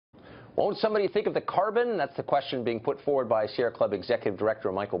Won't somebody think of the carbon? That's the question being put forward by Sierra Club Executive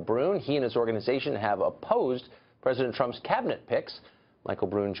Director Michael Brune. He and his organization have opposed President Trump's cabinet picks. Michael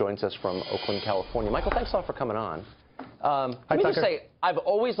Brune joins us from Oakland, California. Michael, thanks a lot for coming on. Let me just say, I've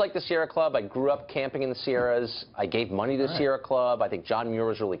always liked the Sierra Club. I grew up camping in the Sierras. I gave money to the Sierra Club. I think John Muir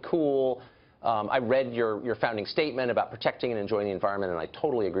was really cool. I read your founding statement about protecting and enjoying the environment, and I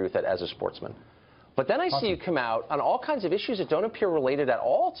totally agree with that as a sportsman. But then I see you come out on all kinds of issues that don't appear related at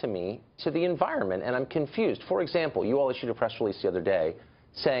all to me, to the environment, and I'm confused. For example, you all issued a press release the other day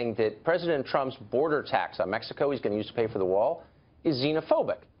saying that President Trump's border tax on Mexico he's going to use to pay for the wall is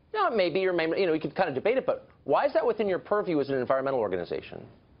xenophobic. Now, maybe or maybe, we could kind of debate it, but why is that within your purview as an environmental organization?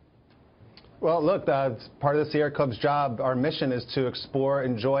 Well, look, that's part of the Sierra Club's job. Our mission is to explore,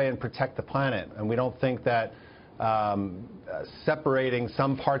 enjoy, and protect the planet, and we don't think that separating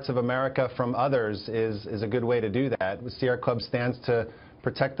some parts of America from others is a good way to do that. The Sierra Club stands to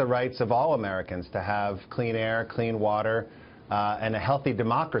protect the rights of all Americans to have clean air, clean water, and a healthy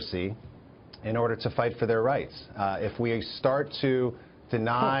democracy in order to fight for their rights. If we start to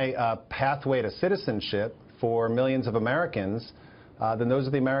deny a pathway to citizenship for millions of Americans, then those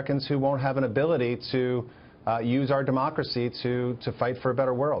are the Americans who won't have an ability to use our democracy to fight for a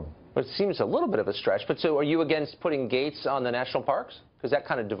better world. But it seems a little bit of a stretch. But so are you against putting gates on the national parks? Because that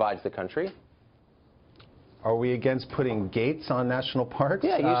kind of divides the country. Are we against putting gates on national parks?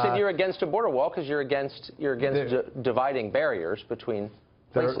 Yeah, you said you're against a border wall because you're against dividing barriers between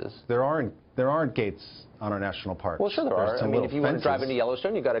places. There aren't gates on our national parks. Well, sure there are. I mean, if you want to drive into fences.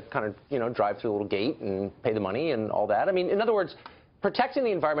 Yellowstone, you've got to kind of, drive through a little gate and pay the money and all that. I mean, in other words, protecting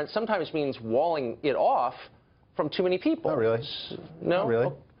the environment sometimes means walling it off from too many people. Not really. No? Not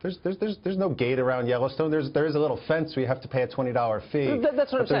really. There's no gate around Yellowstone. There is a little fence where you have to pay a $20 fee.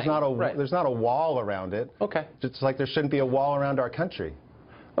 That's what I'm saying. There's not a wall around it. Okay. Just like there shouldn't be a wall around our country.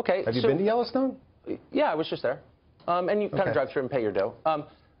 Okay. Have you been to Yellowstone? Yeah, I was just there. And you kind of drive through and pay your dough.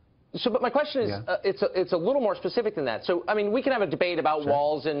 But my question is, it's a little more specific than that. So, I mean, we can have a debate about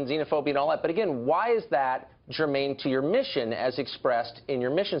walls and xenophobia and all that, but again, why is that germane to your mission as expressed in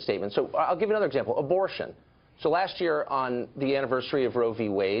your mission statement? So I'll give you another example, abortion. So last year, on the anniversary of Roe v.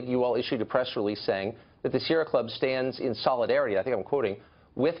 Wade, you all issued a press release saying that the Sierra Club stands in solidarity, I think I'm quoting,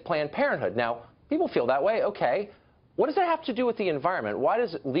 with Planned Parenthood. Now, people feel that way. Okay. What does that have to do with the environment? Why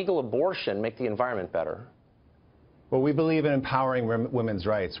does legal abortion make the environment better? Well, we believe in empowering women's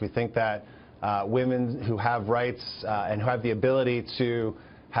rights. We think that women who have rights and who have the ability to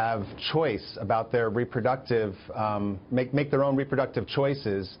have choice about their reproductive, make their own reproductive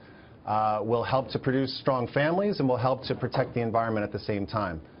choices, will help to produce strong families and will help to protect the environment at the same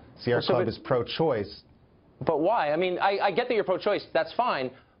time. Sierra Club is pro-choice. But why? I mean, I get that you're pro-choice. That's fine.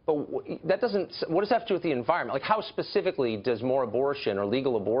 But that doesn't. What does that have to do with the environment? Like, how specifically does more abortion or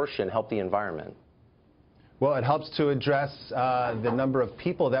legal abortion help the environment? Well, it helps to address the number of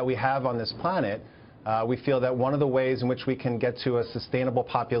people that we have on this planet. We feel that one of the ways in which we can get to a sustainable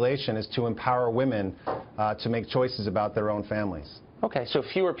population is to empower women to make choices about their own families. Okay, so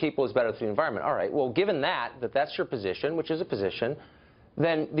fewer people is better for the environment. All right, well, given that's your position, which is a position,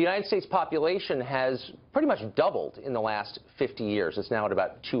 then the United States population has pretty much doubled in the last 50 years. It's now at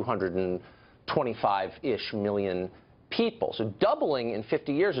about 225-ish million people. So doubling in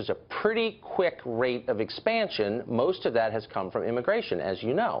 50 years is a pretty quick rate of expansion. Most of that has come from immigration, as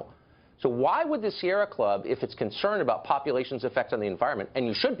you know. So why would the Sierra Club, if it's concerned about population's effect on the environment, and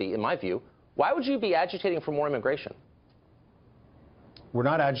you should be, in my view, why would you be agitating for more immigration? We're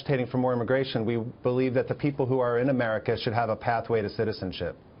not agitating for more immigration. We believe that the people who are in America should have a pathway to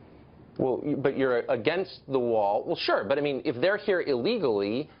citizenship. Well, but you're against the wall. Well, sure, but I mean, if they're here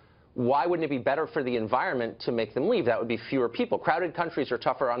illegally, why wouldn't it be better for the environment to make them leave? That would be fewer people. Crowded countries are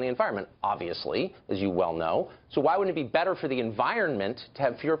tougher on the environment, obviously, as you well know. So why wouldn't it be better for the environment to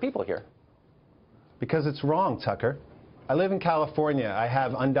have fewer people here? Because it's wrong, Tucker. I live in California. I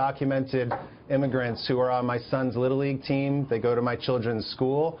have undocumented immigrants who are on my son's Little League team. They go to my children's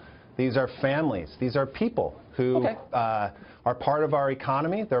school. These are families. These are people who are part of our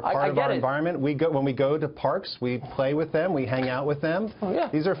economy. They're part of our environment. When we go to parks, we play with them. We hang out with them.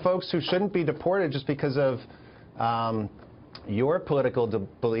 These are folks who shouldn't be deported just because of your political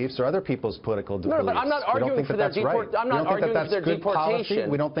beliefs or other people's political beliefs. No, but I'm not arguing for their deportation. I'm not arguing for their deportation.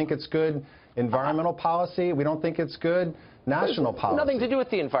 We don't think it's good environmental policy. We don't think it's good national policy. Nothing to do with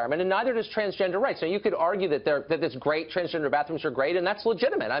the environment, and neither does transgender rights. Now, you could argue that it's great, transgender bathrooms are great, and that's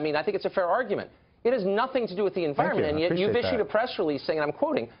legitimate. I mean, I think it's a fair argument. It has nothing to do with the environment, and yet you've issued a press release saying, and I'm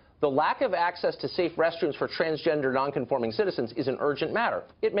quoting, the lack of access to safe restrooms for transgender nonconforming citizens is an urgent matter.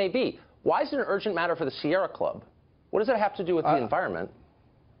 It may be. Why is it an urgent matter for the Sierra Club? What does that have to do with the environment?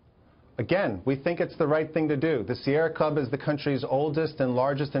 Again, we think it's the right thing to do. The Sierra Club is the country's oldest and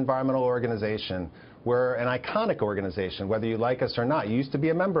largest environmental organization. We're an iconic organization, whether you like us or not. You used to be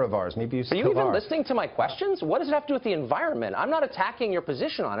a member of ours. Maybe you still are. Are you even listening to my questions? What does it have to do with the environment? I'm not attacking your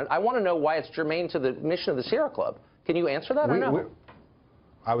position on it. I want to know why it's germane to the mission of the Sierra Club. Can you answer that or no?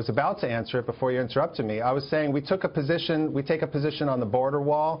 I was about to answer it before you interrupted me. I was saying we take a position on the border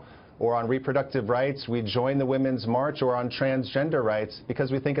wall or on reproductive rights. We join the Women's March or on transgender rights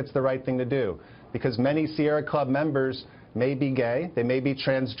because we think it's the right thing to do. Because many Sierra Club members may be gay, they may be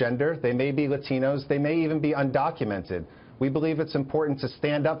transgender, they may be Latinos, they may even be undocumented. We believe it's important to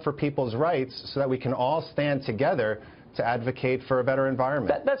stand up for people's rights so that we can all stand together to advocate for a better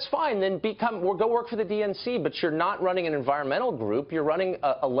environment. That's fine. Then go work for the DNC, but you're not running an environmental group. You're running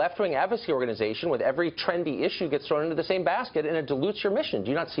a left-wing advocacy organization with every trendy issue gets thrown into the same basket, and it dilutes your mission. Do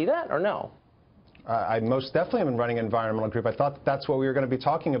you not see that, or no? I most definitely am running an environmental group. I thought that's what we were going to be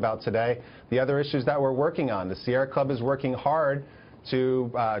talking about today. The other issues that we're working on. The Sierra Club is working hard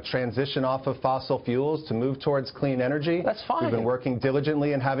to transition off of fossil fuels, to move towards clean energy. That's fine. We've been working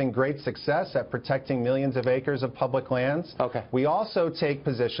diligently and having great success at protecting millions of acres of public lands. Okay. We also take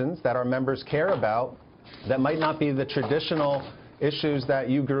positions that our members care about that might not be the traditional issues that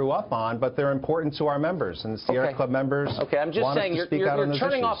you grew up on, but they're important to our members, and the Sierra Club members I'm just saying you're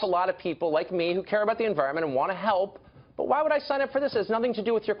turning off a lot of people like me who care about the environment and want to help. But why would I sign up for this? It has nothing to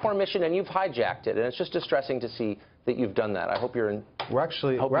do with your core mission, and you've hijacked it, and it's just distressing to see that you've done that. I hope you're in. We're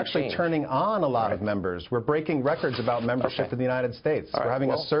actually turning on a lot of members. We're breaking records about membership in the United States. We're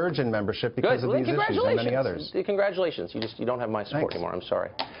having a surge in membership because of these issues and many others. Congratulations. You don't have my support anymore. I'm sorry.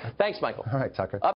 Thanks, Michael. All right, Tucker.